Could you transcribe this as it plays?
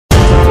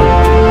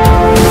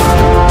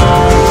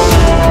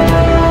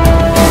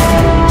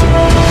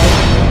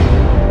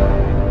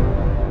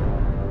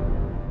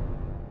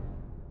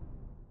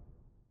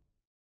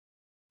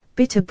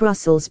bitter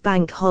Brussels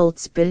bank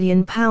halts £1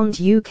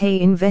 billion UK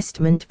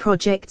investment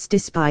projects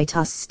despite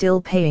us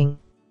still paying.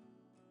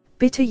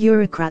 Bitter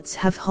Eurocrats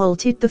have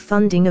halted the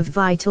funding of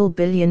vital £1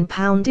 billion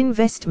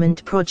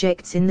investment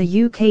projects in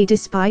the UK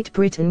despite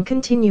Britain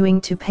continuing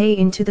to pay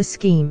into the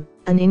scheme,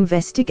 an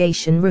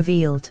investigation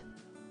revealed.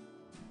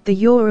 The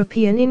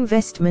European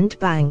Investment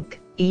Bank,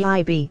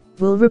 EIB,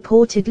 will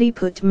reportedly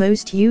put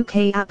most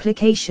UK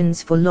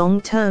applications for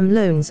long-term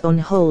loans on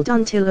hold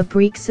until a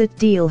Brexit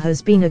deal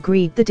has been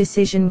agreed. The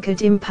decision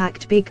could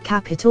impact big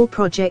capital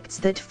projects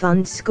that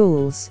fund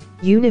schools,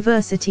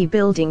 university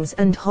buildings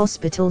and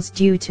hospitals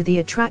due to the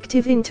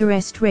attractive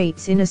interest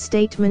rates. In a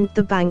statement,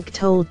 the bank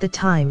told The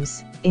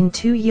Times, "In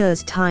 2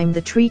 years' time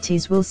the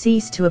treaties will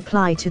cease to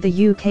apply to the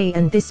UK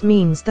and this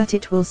means that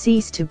it will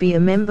cease to be a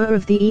member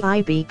of the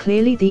EIB.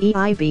 Clearly the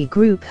EIB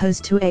group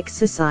has to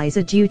exercise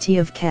a duty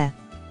of care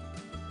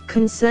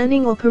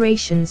concerning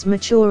operations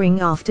maturing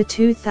after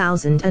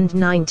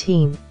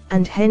 2019,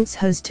 and hence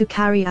has to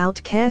carry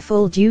out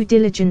careful due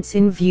diligence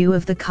in view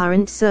of the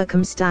current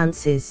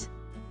circumstances."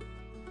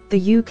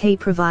 The UK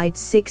provides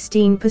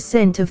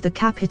 16% of the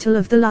capital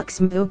of the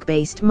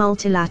Luxembourg-based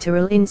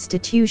multilateral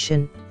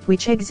institution,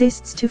 which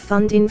exists to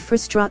fund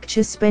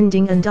infrastructure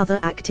spending and other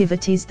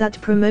activities that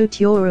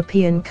promote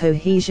European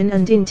cohesion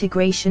and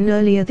integration.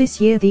 Earlier this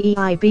year the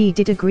EIB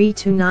did agree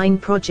to 9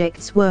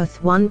 projects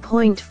worth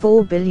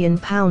 £1.4 billion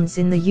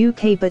in the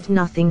UK, but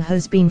nothing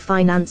has been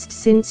financed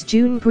since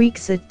June.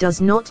 Brexit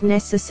does not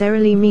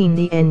necessarily mean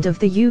the end of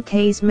the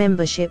UK's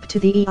membership to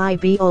the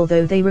EIB,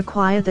 although they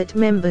require that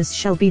members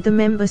shall be the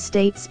member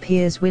states.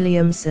 Piers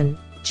Williamson,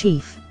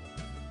 Chief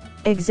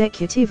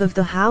Executive of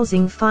the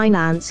Housing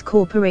Finance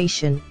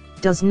Corporation,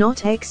 does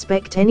not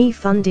expect any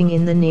funding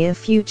in the near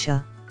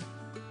future.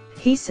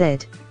 He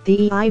said,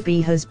 "The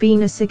EIB has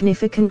been a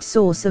significant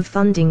source of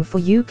funding for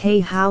UK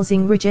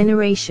housing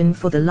regeneration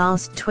for the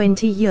last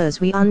 20 years.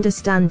 We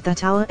understand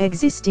that our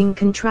existing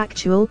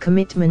contractual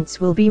commitments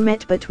will be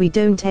met, but we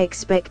don't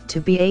expect to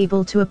be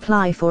able to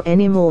apply for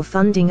any more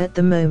funding at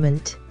the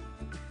moment."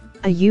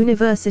 A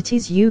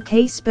Universities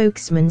UK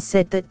spokesman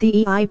said that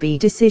the EIB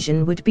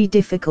decision would be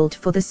difficult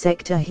for the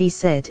sector. He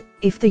said,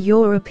 "If the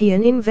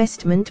European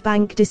Investment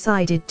Bank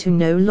decided to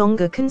no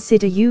longer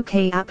consider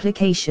UK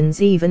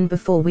applications even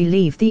before we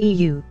leave the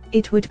EU,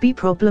 it would be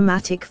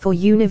problematic for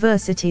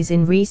universities."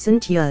 In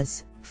recent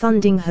years,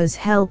 funding has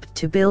helped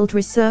to build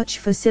research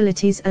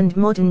facilities and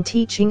modern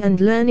teaching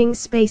and learning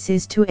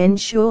spaces to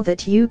ensure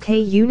that UK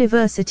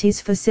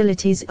universities'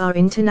 facilities are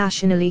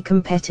internationally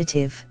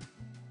competitive.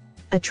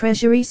 A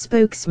Treasury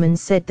spokesman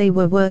said they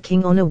were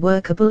working on a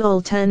workable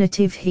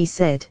alternative. He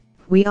said,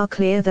 "We are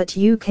clear that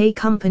UK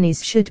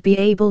companies should be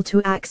able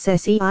to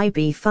access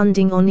EIB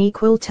funding on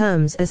equal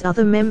terms as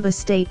other member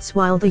states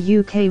while the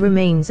UK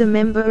remains a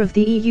member of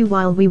the EU.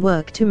 While we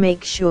work to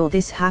make sure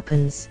this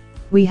happens,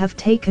 we have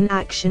taken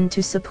action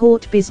to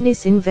support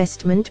business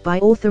investment by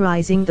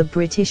authorising the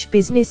British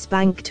Business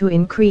Bank to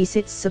increase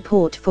its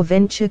support for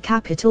venture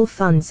capital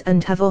funds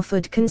and have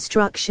offered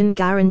construction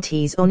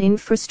guarantees on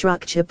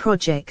infrastructure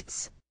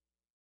projects."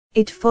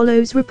 It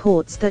follows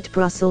reports that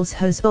Brussels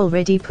has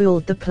already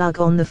pulled the plug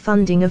on the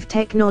funding of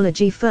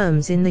technology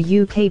firms in the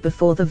UK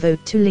before the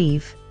vote to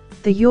leave.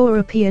 The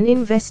European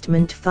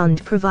Investment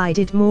Fund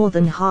provided more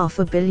than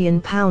 £500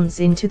 million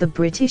into the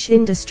British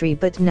industry,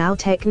 but now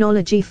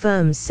technology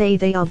firms say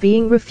they are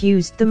being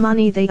refused the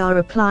money they are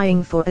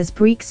applying for as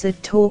Brexit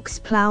talks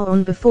plough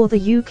on before the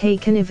UK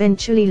can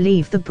eventually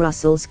leave the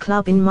Brussels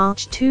club in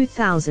March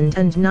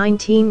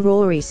 2019.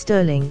 Rory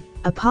Sterling,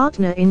 a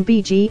partner in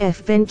BGF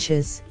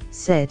Ventures,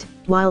 said,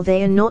 "While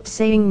they are not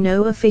saying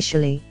no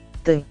officially,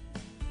 the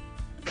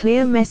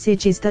clear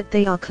message is that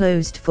they are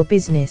closed for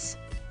business.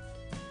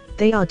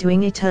 They are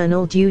doing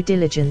eternal due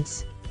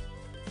diligence."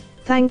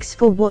 Thanks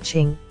for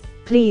watching.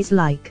 Please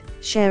like,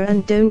 share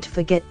and don't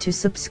forget to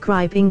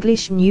subscribe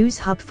English News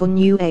Hub for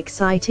new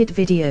excited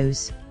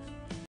videos.